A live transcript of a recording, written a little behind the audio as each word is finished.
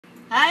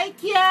Hi,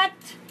 cat.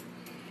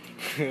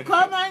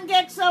 Come and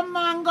get some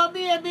mango,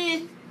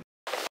 baby.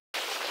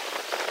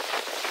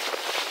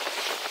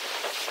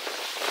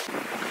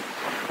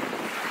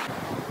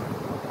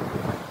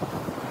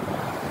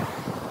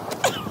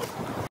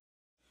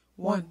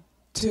 One,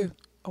 two,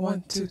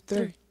 1, 2,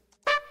 3.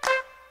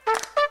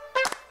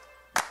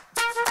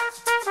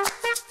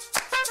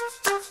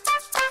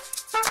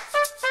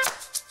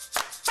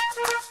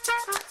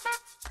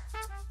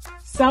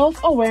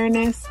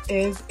 Self-awareness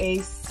is a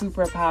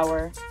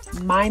superpower.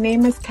 My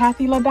name is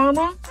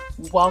KathyLaDonna.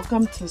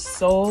 Welcome to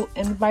Soul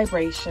and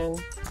Vibration.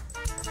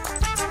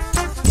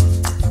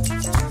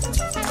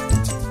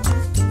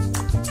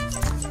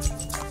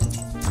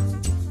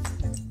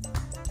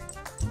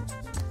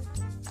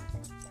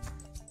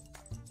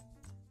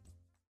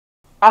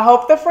 I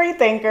hope the free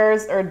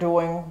thinkers are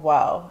doing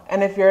well.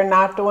 And if you're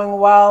not doing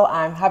well,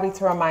 I'm happy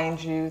to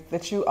remind you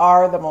that you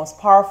are the most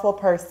powerful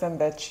person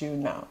that you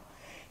know.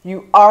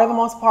 You are the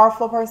most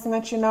powerful person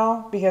that you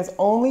know because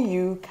only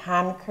you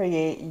can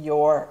create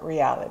your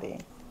reality.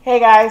 Hey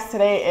guys,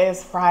 today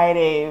is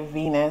Friday,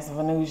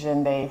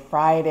 Venusian Day,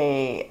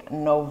 Friday,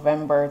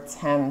 November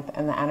 10th,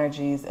 and the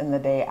energies in the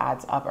day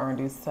adds up and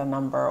reduce to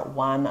number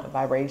 1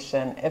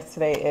 vibration. If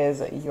today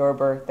is your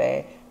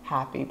birthday,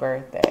 happy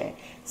birthday.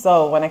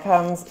 So when it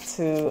comes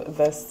to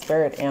the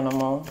spirit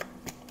animal,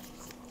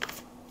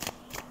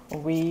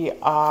 we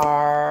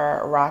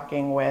are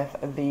rocking with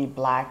the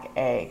black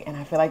egg. And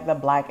I feel like the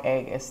black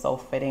egg is so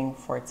fitting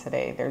for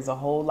today. There's a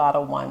whole lot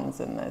of ones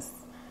in this.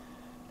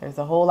 There's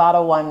a whole lot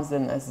of ones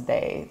in this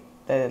day.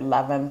 The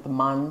 11th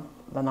month,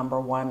 the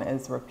number 1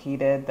 is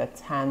repeated. The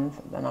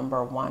 10th, the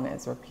number 1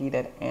 is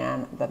repeated,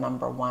 and the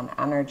number 1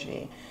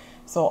 energy.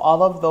 So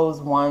all of those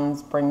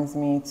ones brings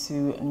me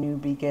to new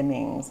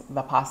beginnings,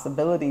 the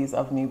possibilities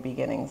of new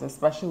beginnings,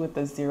 especially with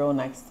the 0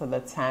 next to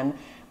the 10,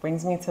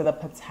 brings me to the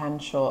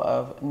potential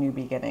of new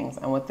beginnings.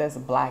 And with this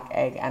black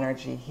egg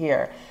energy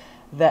here,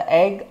 the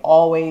egg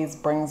always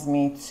brings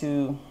me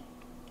to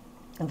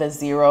the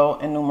 0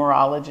 in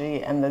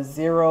numerology, and the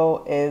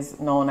 0 is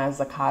known as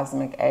the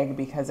cosmic egg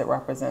because it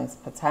represents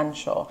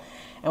potential.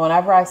 And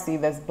whenever I see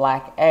this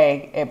black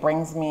egg, it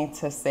brings me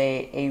to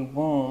say a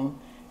womb,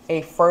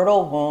 a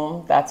fertile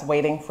womb that's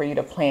waiting for you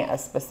to plant a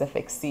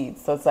specific seed.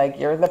 So it's like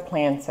you're the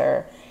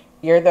planter,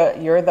 you're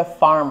the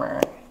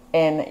farmer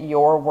in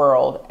your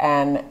world.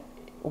 And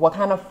what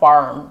kind of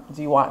farm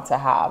do you want to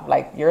have?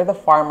 Like, you're the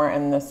farmer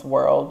in this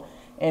world,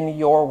 in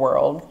your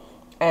world,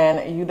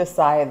 and you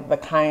decide the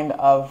kind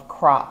of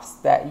crops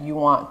that you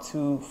want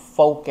to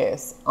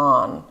focus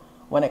on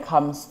when it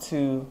comes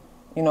to,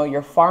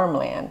 your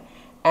farmland.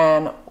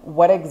 And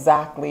what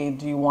exactly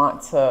do you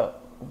want to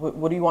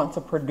what do you want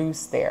to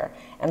produce there?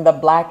 And the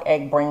black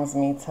egg brings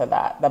me to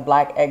that. The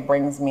black egg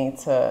brings me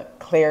to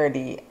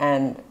clarity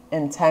and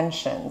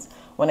intentions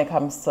when it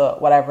comes to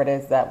whatever it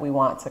is that we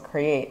want to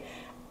create.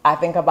 I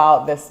think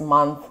about this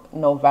month,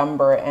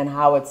 November, and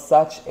how it's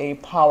such a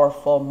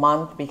powerful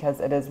month because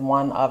it is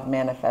one of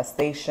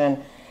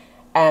manifestation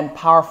and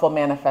powerful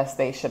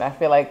manifestation. I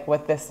feel like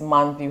with this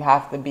month, you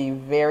have to be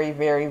very,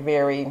 very,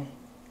 very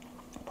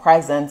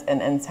present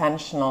and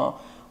intentional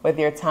with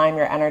your time,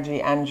 your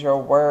energy, and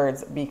your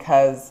words,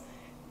 because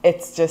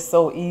it's just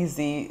so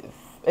easy.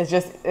 It's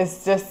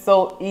just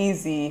so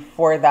easy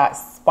for that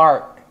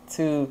spark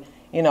to,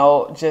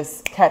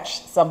 just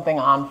catch something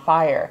on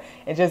fire.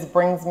 It just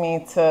brings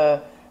me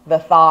to the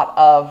thought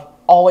of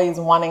always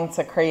wanting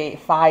to create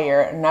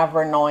fire,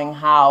 never knowing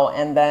how,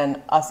 and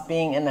then us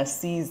being in a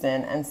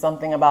season, and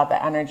something about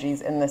the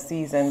energies in the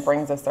season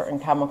brings a certain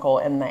chemical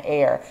in the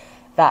air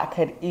that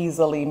could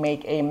easily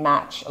make a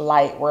match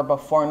light, where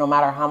before, no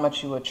matter how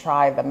much you would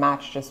try, the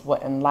match just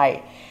wouldn't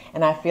light.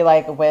 And I feel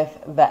like with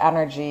the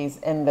energies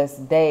in this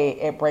day,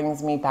 it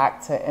brings me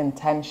back to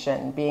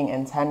intention, being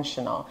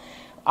intentional.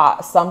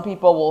 Some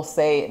people will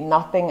say,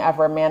 nothing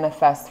ever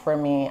manifests for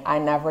me. I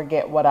never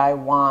get what I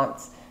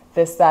want,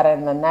 this, that,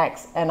 and the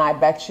next. And I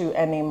bet you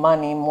any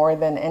money, more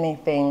than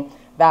anything,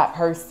 that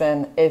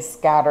person is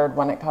scattered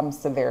when it comes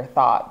to their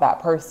thought. That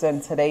person,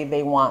 today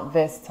they want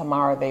this,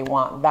 tomorrow they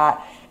want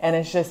that. And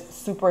it's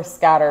just super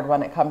scattered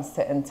when it comes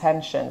to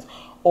intentions.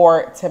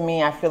 Or to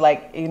me, I feel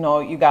like,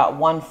 you got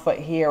 1 foot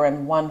here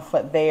and 1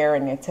 foot there,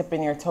 and you're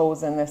tipping your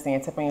toes in this and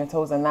you're tipping your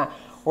toes in that,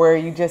 where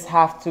you just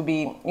have to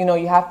be,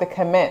 you have to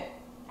commit.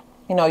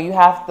 You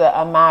have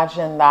to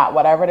imagine that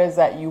whatever it is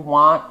that you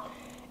want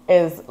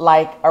is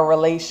like a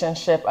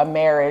relationship, a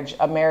marriage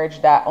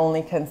that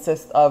only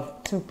consists of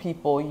 2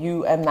 people,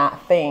 you and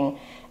that thing.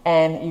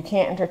 And you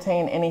can't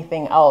entertain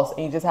anything else.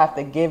 And you just have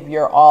to give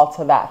your all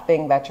to that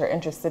thing that you're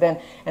interested in.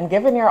 And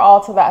giving your all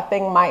to that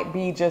thing might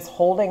be just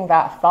holding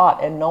that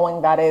thought and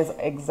knowing that is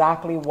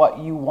exactly what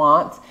you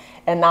want,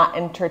 and not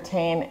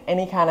entertain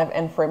any kind of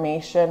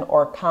information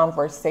or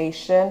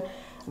conversation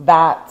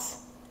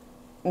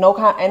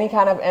any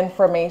kind of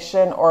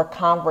information or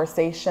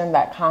conversation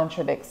that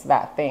contradicts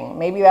that thing.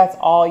 Maybe that's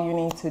all you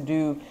need to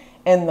do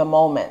in the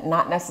moment,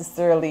 not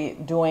necessarily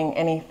doing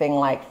anything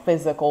like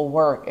physical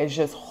work. It's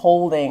just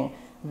holding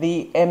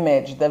the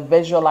image, the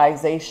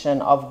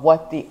visualization of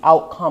what the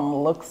outcome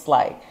looks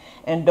like,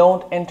 and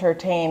don't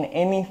entertain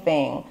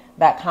anything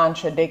that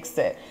contradicts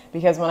it.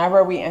 Because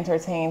whenever we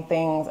entertain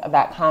things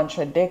that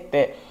contradict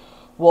it,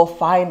 we'll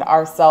find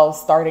ourselves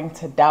starting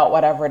to doubt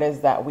whatever it is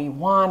that we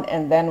want,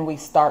 and then we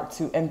start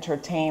to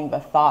entertain the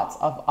thoughts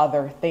of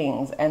other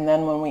things. And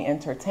then when we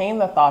entertain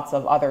the thoughts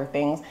of other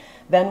things,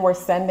 then we're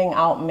sending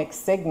out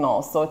mixed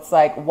signals. So it's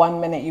like 1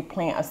 minute you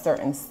plant a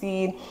certain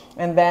seed,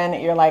 and then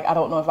you're like, I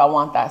don't know if I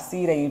want that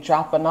seed, and you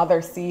drop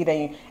another seed,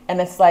 and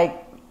it's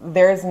like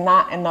there's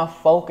not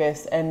enough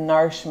focus and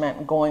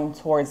nourishment going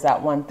towards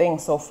that one thing.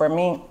 So for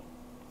me,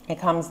 it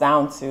comes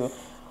down to,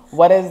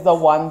 what is the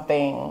one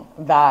thing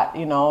that,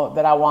 you know,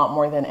 that I want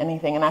more than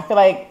anything? And I feel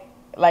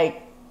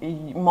like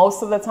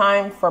most of the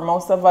time, for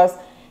most of us,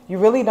 you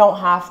really don't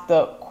have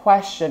to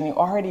question. You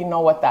already know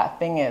what that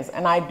thing is.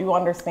 And I do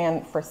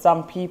understand for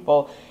some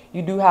people,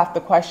 you do have to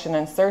question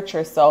and search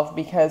yourself,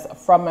 because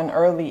from an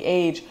early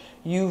age,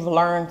 you've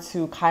learned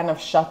to kind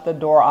of shut the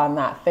door on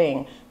that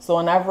thing. So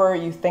whenever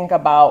you think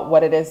about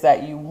what it is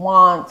that you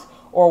want,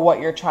 or what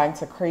you're trying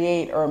to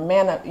create, or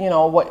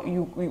what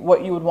you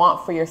would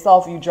want for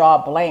yourself, you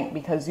draw a blank,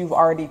 because you've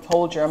already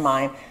told your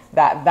mind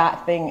that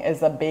that thing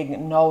is a big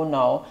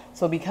no-no.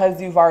 So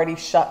because you've already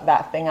shut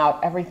that thing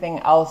out, everything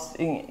else,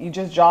 you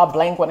just draw a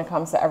blank when it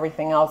comes to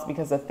everything else,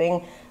 because the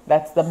thing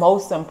that's the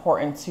most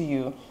important to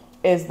you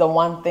is the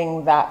one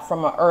thing that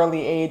from an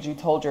early age you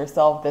told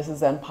yourself this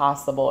is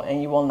impossible,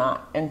 and you will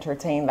not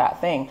entertain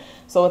that thing.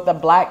 So with the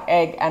black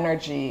egg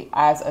energy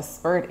as a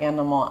spirit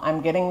animal,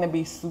 I'm getting to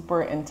be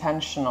super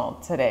intentional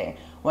today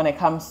when it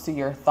comes to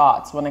your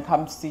thoughts, when it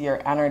comes to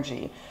your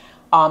energy.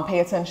 Pay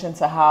attention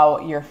to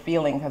how you're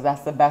feeling, because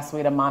that's the best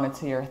way to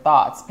monitor your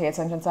thoughts. Pay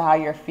attention to how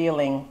you're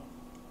feeling.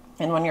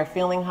 And when you're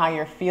feeling how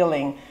you're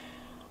feeling,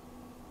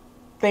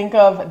 think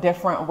of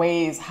different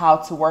ways how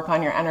to work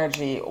on your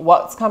energy.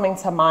 What's coming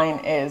to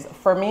mind is,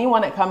 for me,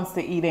 when it comes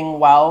to eating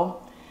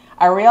well,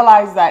 I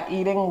realize that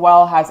eating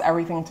well has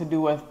everything to do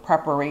with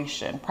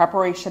preparation.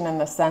 Preparation in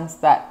the sense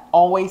that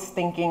always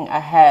thinking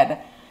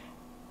ahead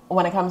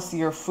when it comes to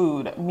your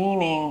food.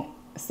 Meaning,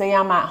 say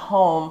I'm at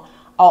home,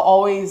 I'll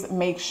always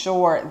make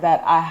sure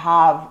that I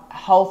have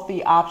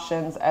healthy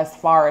options as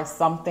far as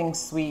something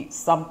sweet,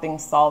 something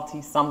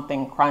salty,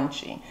 something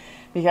crunchy.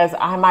 Because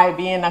I might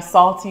be in a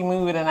salty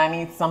mood and I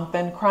need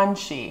something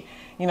crunchy,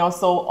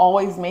 so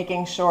always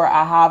making sure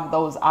I have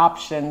those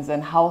options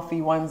and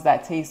healthy ones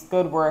that taste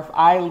good, where if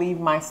I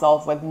leave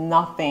myself with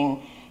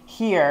nothing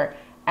here,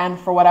 and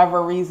for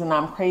whatever reason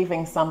I'm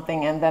craving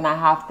something and then I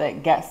have to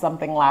get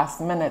something last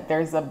minute,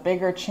 there's a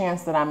bigger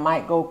chance that I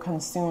might go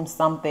consume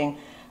something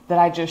that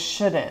I just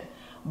shouldn't.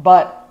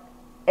 But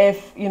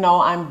if,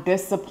 I'm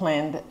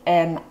disciplined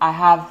and I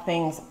have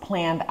things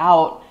planned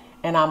out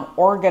and I'm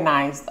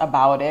organized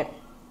about it,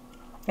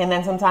 and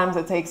then sometimes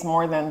it takes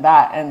more than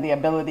that, and the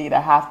ability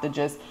to have to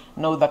just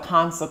know the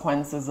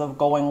consequences of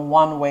going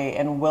one way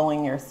and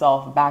willing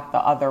yourself back the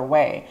other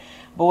way.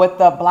 But with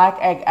the black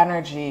egg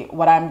energy,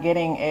 what I'm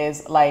getting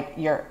is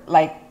you're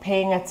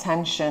paying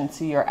attention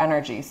to your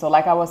energy. So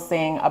like I was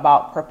saying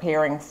about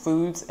preparing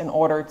foods in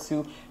order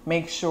to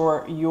make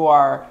sure you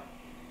are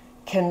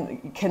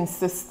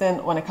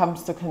consistent when it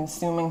comes to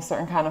consuming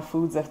certain kind of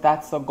foods, if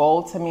that's the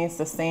goal. To me, it's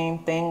the same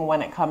thing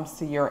when it comes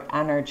to your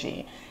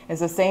energy.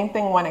 It's the same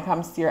thing when it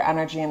comes to your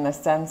energy, in the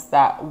sense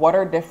that what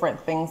are different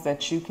things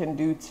that you can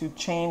do to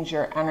change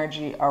your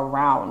energy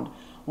around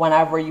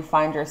whenever you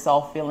find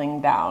yourself feeling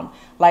down.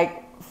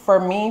 Like for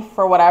me,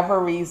 for whatever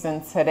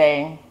reason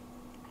today,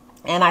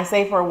 and I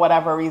say for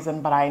whatever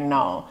reason, but I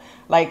know,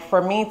 like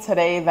for me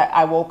today, that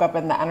I woke up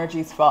and the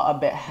energies felt a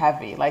bit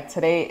heavy. Like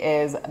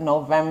today is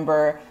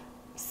November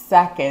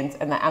 2nd,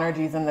 and the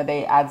energies in the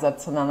day adds up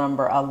to the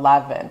number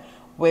 11,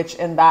 which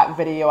in that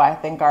video, I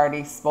think I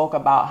already spoke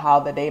about how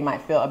the day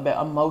might feel a bit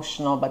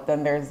emotional, but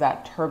then there's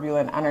that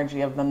turbulent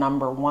energy of the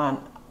number 1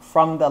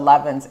 from the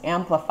 11s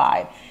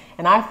amplified.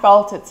 And I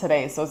felt it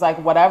today. So it's like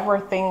whatever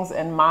things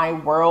in my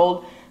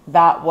world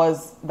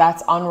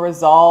that's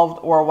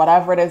unresolved, or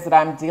whatever it is that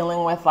I'm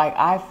dealing with, like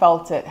I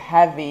felt it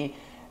heavy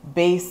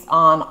based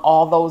on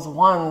all those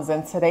ones.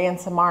 And today and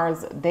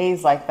tomorrow's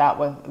days like that,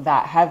 with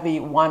that heavy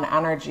 1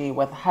 energy,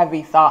 with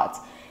heavy thoughts,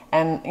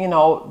 and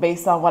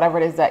based on whatever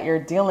it is that you're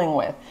dealing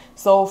with.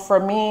 So for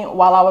me,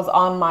 while I was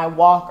on my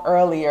walk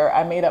earlier,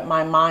 I made up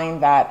my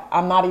mind that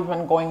I'm not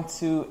even going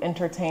to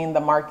entertain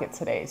the market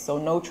today. So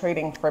no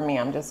trading for me.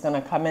 I'm just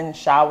going to come in,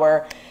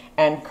 shower,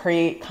 and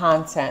create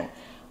content.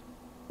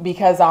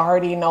 Because I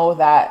already know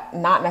that,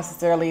 not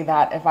necessarily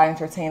that if I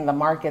entertain the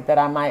market that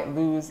I might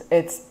lose,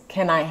 it's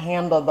can I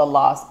handle the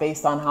loss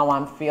based on how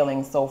I'm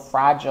feeling so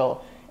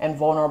fragile and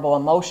vulnerable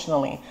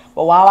emotionally.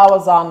 But while I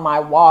was on my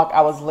walk,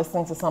 I was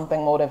listening to something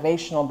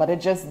motivational, but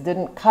it just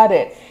didn't cut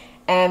it.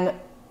 And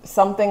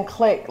something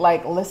clicked,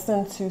 like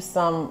listen to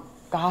some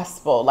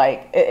gospel.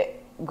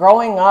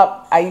 Growing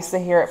up, I used to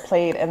hear it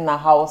played in the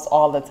house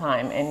all the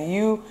time. And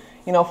you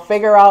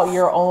figure out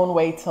your own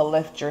way to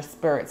lift your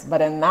spirits.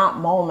 But in that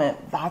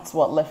moment, that's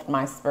what lifted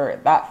my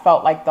spirit. That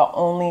felt like the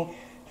only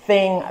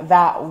thing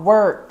that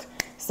worked.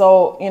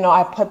 So, you know,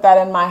 I put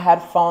that in my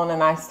headphone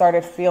and I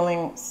started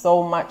feeling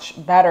so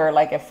much better.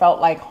 Like it felt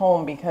like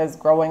home, because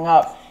growing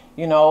up,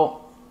 you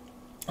know,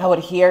 I would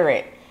hear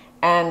it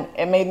and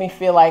it made me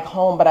feel like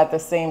home. But at the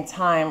same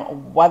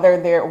time,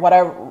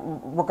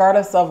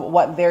 regardless of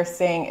what they're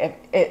saying,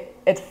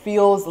 it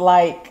feels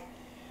like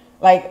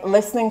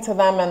listening to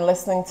them and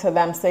listening to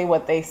them say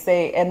what they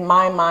say, in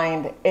my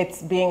mind,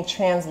 it's being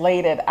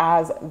translated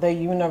as the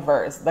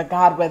universe, the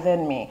God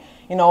within me.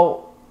 You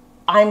know,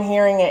 I'm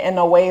hearing it in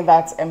a way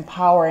that's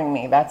empowering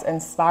me, that's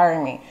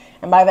inspiring me.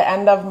 And by the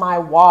end of my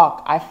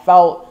walk, I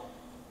felt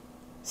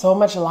so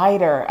much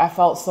lighter. I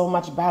felt so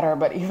much better.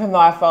 But even though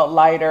I felt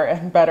lighter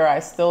and better, I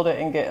still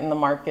didn't get in the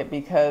market,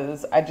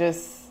 because I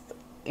just,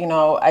 you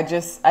know, I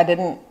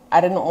didn't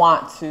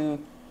want to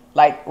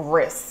like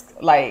risk,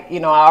 like, you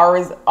know, I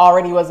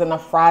already was in a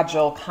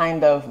fragile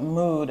kind of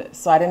mood.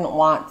 So I didn't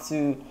want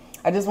to,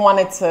 I just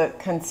wanted to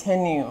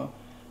continue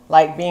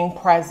like being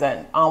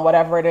present on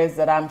whatever it is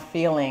that I'm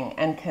feeling,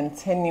 and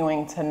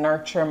continuing to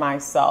nurture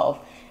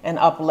myself and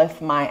uplift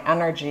my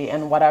energy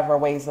in whatever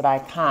ways that I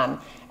can.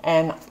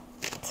 And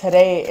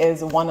today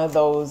is one of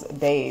those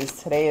days.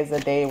 Today is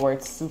a day where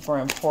it's super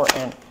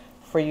important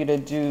for you to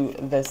do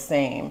the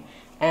same.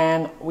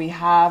 And we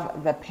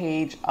have the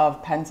Page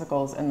of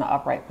Pentacles in the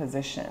upright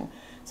position.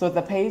 So with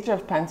the Page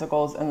of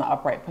Pentacles in the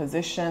upright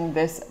position,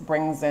 this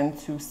brings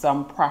into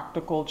some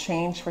practical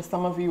change for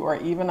some of you, or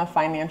even a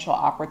financial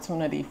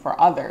opportunity for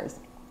others,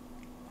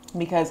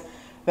 because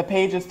the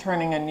page is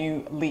turning a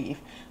new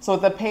leaf. So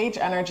the page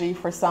energy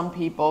for some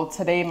people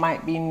today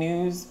might be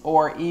news,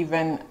 or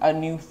even a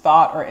new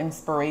thought or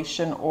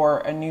inspiration, or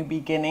a new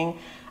beginning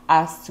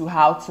as to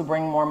how to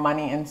bring more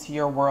money into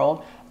your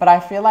world. But I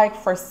feel like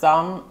for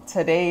some,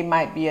 today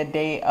might be a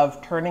day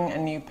of turning a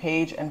new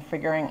page and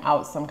figuring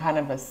out some kind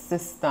of a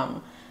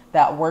system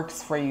that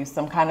works for you,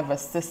 some kind of a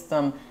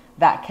system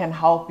that can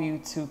help you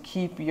to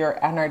keep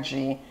your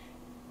energy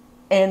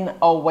in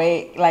a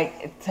way,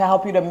 like to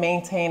help you to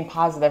maintain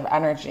positive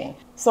energy.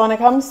 So when it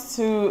comes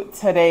to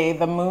today,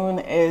 the moon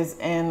is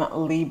in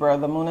Libra.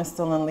 The moon is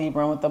still in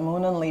Libra. And with the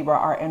moon in Libra,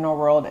 our inner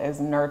world is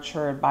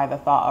nurtured by the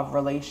thought of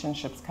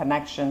relationships,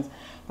 connections.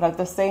 But at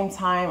the same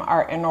time,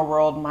 our inner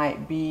world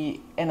might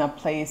be in a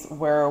place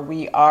where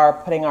we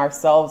are putting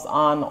ourselves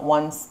on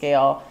one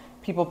scale,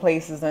 people,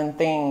 places, and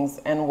things,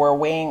 and we're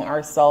weighing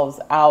ourselves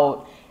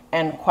out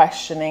and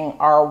questioning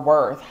our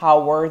worth,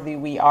 how worthy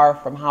we are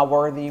from how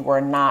worthy we're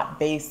not,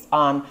 based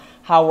on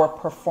how we're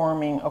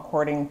performing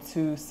according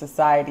to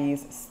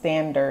society's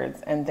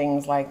standards and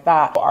things like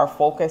that. Our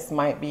focus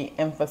might be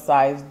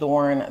emphasized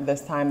during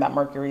this time that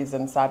Mercury is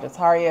in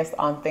Sagittarius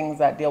on things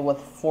that deal with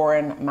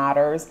foreign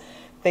matters,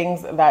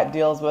 things that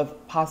deals with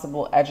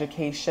possible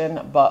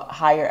education, but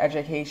higher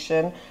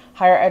education,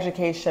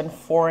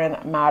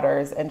 foreign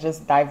matters, and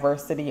just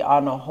diversity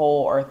on a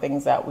whole, or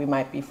things that we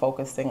might be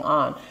focusing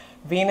on.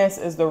 Venus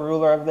is the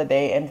ruler of the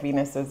day, and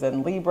Venus is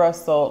in Libra.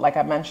 So like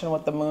I mentioned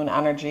with the moon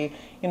energy,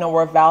 you know,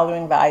 we're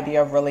valuing the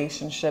idea of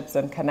relationships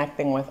and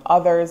connecting with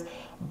others.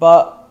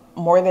 But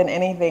more than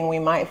anything, we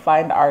might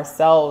find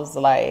ourselves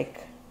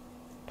like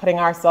putting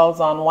ourselves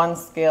on one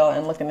scale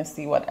and looking to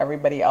see what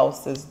everybody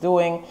else is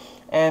doing.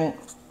 And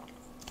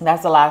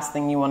that's the last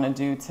thing you want to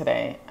do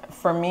today.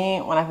 For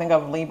me, when I think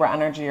of Libra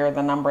energy, or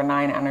the number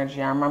 9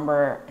 energy, I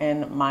remember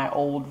in my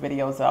old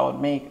videos that I would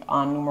make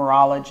on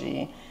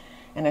numerology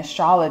and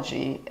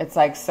astrology, it's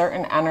like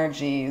certain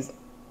energies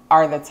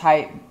are the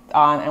type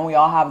and we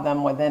all have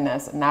them within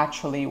us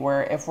naturally,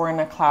 where if we're in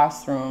a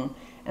classroom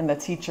and the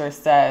teacher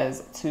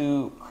says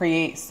to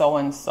create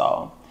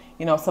so-and-so,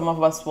 you know, some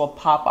of us will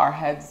pop our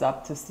heads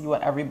up to see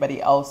what everybody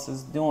else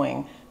is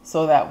doing,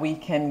 so that we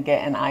can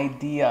get an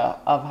idea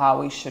of how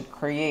we should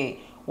create.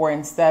 Where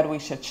instead we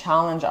should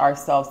challenge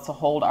ourselves to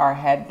hold our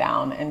head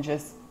down and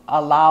just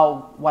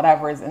allow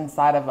whatever is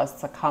inside of us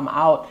to come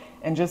out,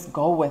 and just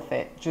go with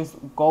it. Just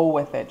go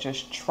with it.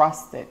 Just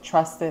trust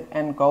it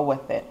and go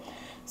with it.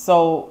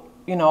 So,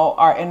 you know,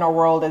 our inner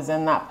world is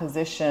in that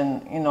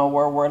position, you know,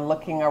 where we're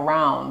looking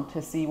around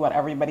to see what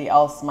everybody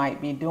else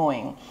might be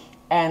doing.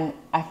 And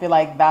I feel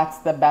like that's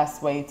the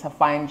best way to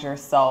find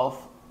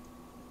yourself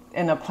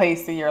in a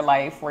place of your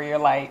life where you're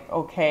like,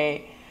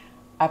 okay,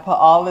 I put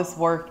all this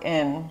work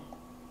in,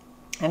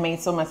 I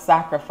made so much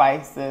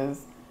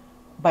sacrifices,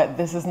 but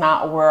this is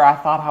not where I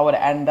thought I would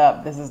end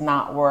up. This is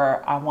not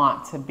where I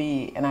want to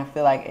be. And I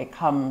feel like it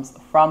comes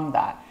from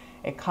that.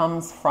 It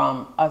comes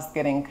from us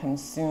getting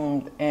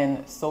consumed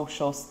in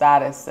social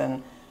status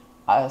and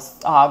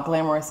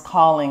glamorous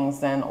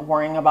callings, and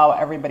worrying about what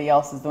everybody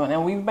else is doing.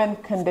 And we've been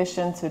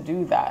conditioned to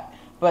do that.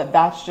 But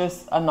that's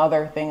just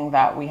another thing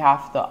that we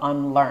have to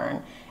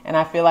unlearn. And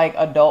I feel like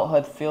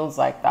adulthood feels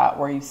like that,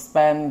 where you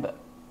spend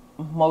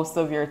most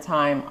of your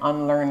time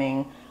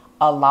unlearning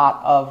a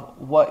lot of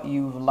what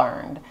you've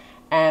learned.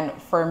 And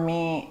for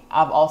me,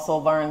 I've also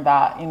learned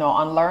that, you know,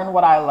 unlearn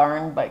what I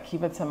learned, but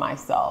keep it to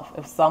myself.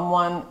 If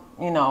someone,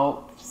 you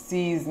know,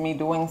 sees me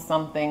doing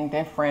something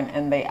different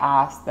and they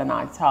ask, then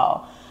I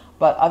tell.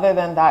 But other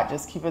than that,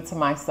 just keep it to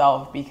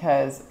myself,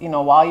 because, you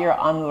know, while you're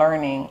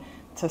unlearning,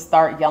 to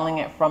start yelling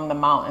it from the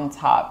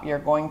mountaintop. You're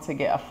going to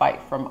get a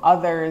fight from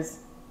others,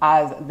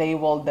 as they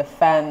will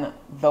defend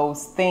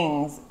those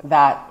things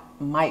that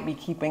might be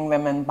keeping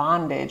them in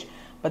bondage,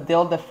 but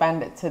they'll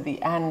defend it to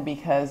the end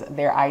because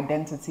their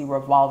identity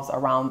revolves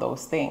around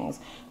those things.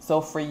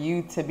 So for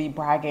you to be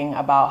bragging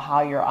about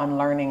how you're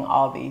unlearning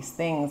all these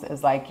things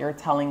is like you're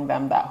telling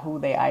them that who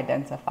they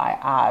identify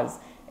as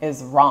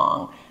is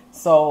wrong.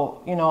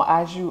 So, you know,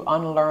 as you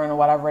unlearn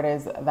whatever it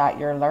is that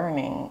you're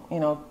learning, you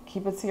know,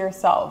 keep it to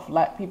yourself.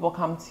 Let people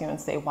come to you and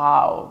say,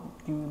 wow,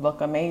 you look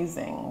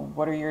amazing.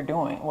 What are you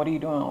doing? What are you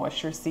doing?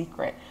 What's your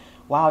secret?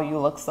 Wow, you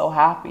look so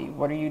happy.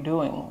 What are you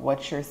doing?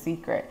 What's your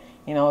secret?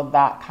 You know,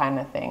 that kind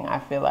of thing I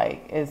feel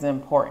like is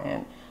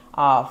important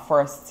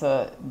for us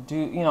to do.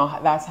 You know,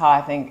 that's how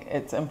I think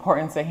it's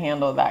important to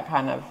handle that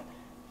kind of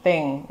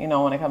thing, you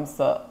know, when it comes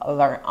to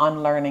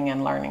unlearning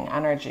and learning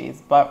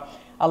energies. But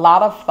a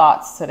lot of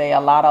thoughts today, a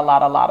lot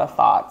of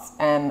thoughts.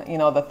 And, you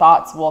know, the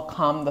thoughts will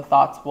come, the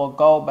thoughts will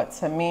go. But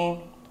to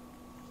me,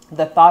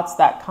 the thoughts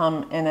that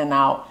come in and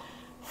out,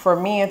 for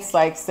me, it's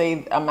like,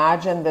 say,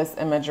 imagine this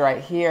image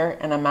right here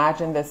and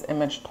imagine this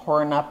image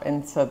torn up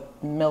into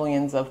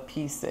millions of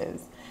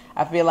pieces.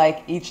 I feel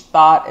like each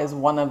thought is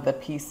one of the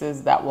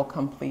pieces that will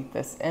complete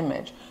this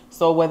image.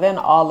 So within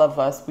all of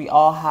us, we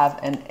all have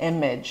an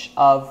image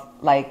of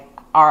like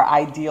our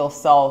ideal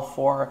self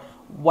or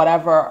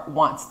whatever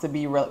wants to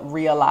be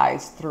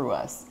realized through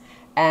us.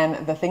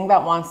 And the thing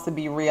that wants to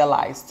be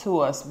realized to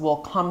us will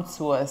come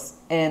to us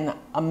in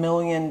a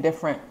million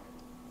different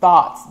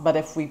thoughts. But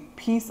if we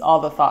piece all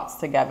the thoughts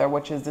together,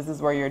 this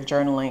is where your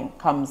journaling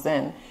comes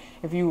in.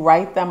 If you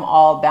write them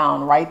all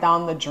down, write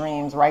down the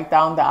dreams, write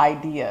down the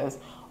ideas,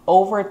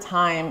 over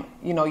time,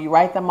 you know, you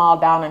write them all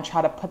down and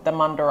try to put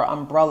them under an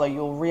umbrella,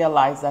 you'll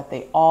realize that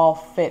they all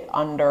fit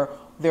under,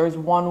 there's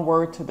one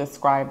word to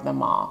describe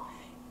them all.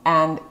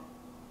 And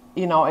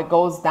you know, it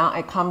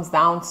comes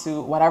down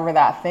to whatever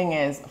that thing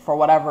is. For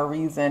whatever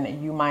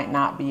reason, you might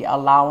not be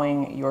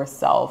allowing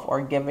yourself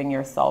or giving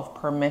yourself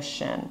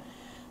permission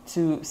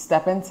to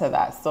step into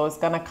that. So it's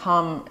going to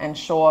come and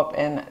show up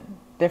in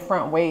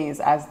different ways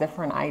as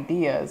different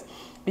ideas,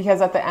 because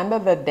at the end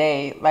of the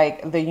day,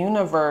 like, the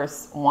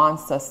universe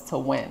wants us to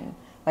win.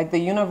 Like, the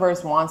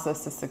universe wants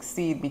us to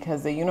succeed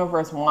because the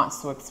universe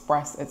wants to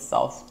express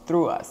itself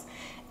through us.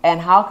 And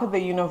how could the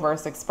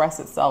universe express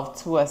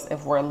itself to us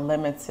if we're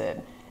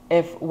limited?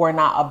 If we're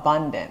not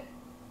abundant?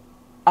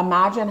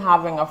 Imagine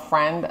having a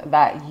friend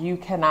that you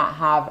cannot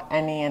have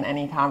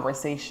any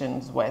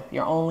conversations with.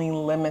 You're only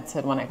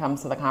limited when it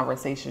comes to the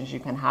conversations you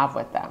can have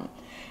with them.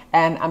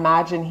 And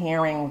imagine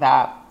hearing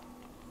that,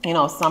 you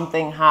know,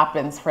 something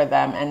happens for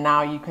them and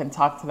now you can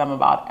talk to them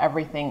about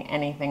everything,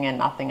 anything, and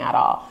nothing at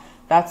all.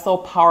 That's so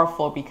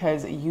powerful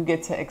because you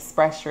get to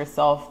express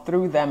yourself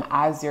through them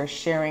as you're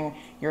sharing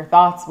your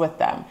thoughts with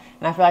them.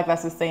 And I feel like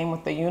that's the same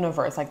with the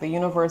universe. Like, the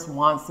universe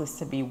wants us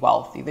to be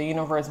wealthy. The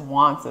universe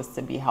wants us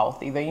to be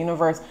healthy. The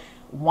universe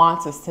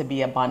wants us to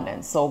be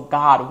abundant. So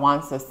God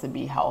wants us to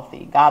be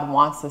healthy. God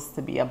wants us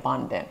to be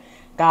abundant.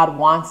 God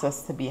wants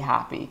us to be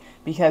happy,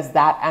 because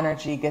that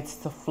energy gets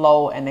to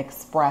flow and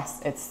express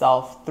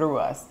itself through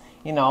us,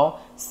 you know?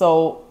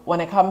 So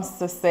when it comes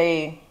to,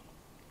 say,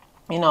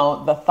 you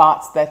know, the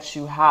thoughts that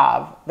you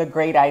have, the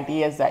great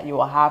ideas that you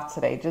will have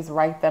today, just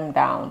write them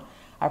down.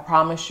 I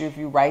promise you, if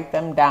you write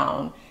them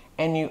down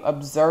and you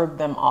observe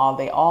them all,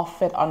 they all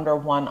fit under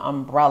one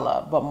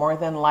umbrella. But more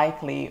than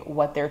likely,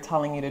 what they're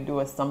telling you to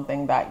do is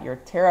something that you're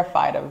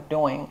terrified of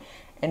doing.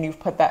 And you've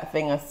put that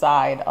thing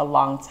aside a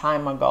long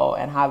time ago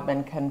and have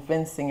been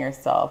convincing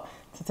yourself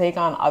to take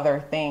on other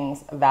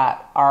things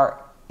that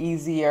are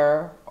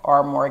easier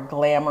or more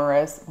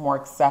glamorous, more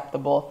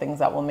acceptable, things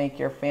that will make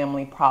your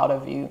family proud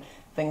of you,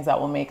 things that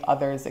will make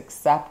others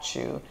accept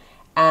you.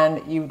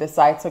 And you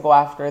decide to go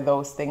after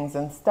those things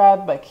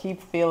instead, but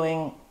keep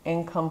feeling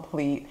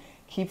incomplete,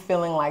 keep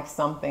feeling like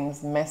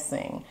something's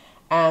missing.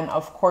 And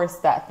of course,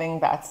 that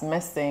thing that's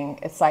missing,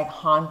 it's like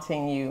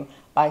haunting you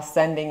by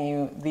sending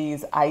you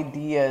these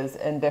ideas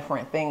and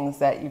different things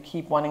that you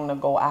keep wanting to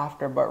go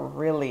after, but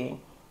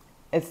really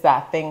it's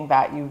that thing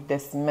that you've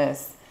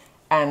dismissed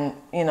and,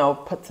 you know,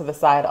 put to the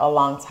side a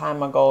long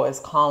time ago is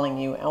calling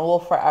you and will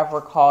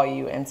forever call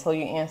you until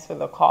you answer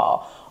the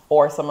call.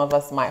 Or some of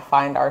us might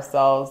find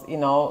ourselves, you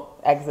know,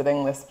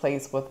 exiting this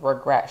place with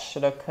regret,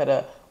 shoulda,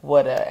 coulda,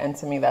 woulda. And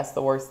to me, that's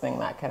the worst thing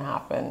that can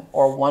happen,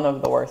 or one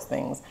of the worst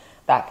things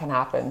that can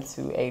happen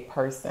to a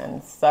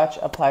person. Such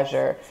a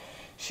pleasure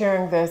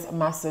sharing this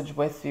message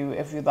with you.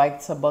 If you'd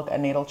like to book a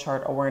natal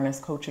chart awareness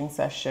coaching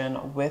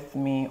session with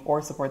me or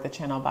support the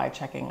channel by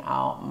checking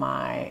out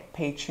my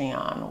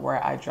Patreon,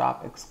 where I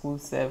drop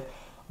exclusive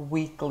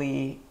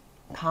weekly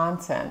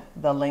content,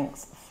 the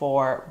links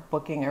for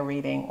booking a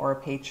reading or a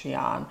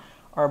Patreon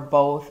are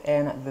both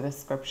in the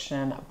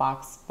description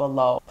box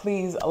below.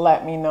 Please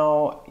let me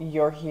know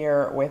you're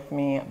here with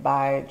me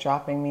by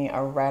dropping me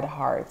a red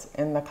heart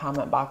in the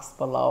comment box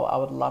below. I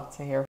would love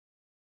to hear.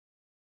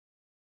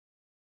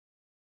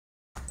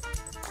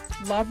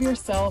 Love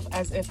yourself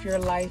as if your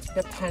life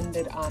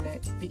depended on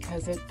it,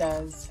 because it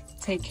does.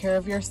 Take care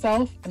of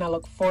yourself, and I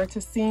look forward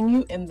to seeing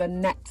you in the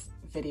next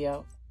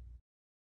video.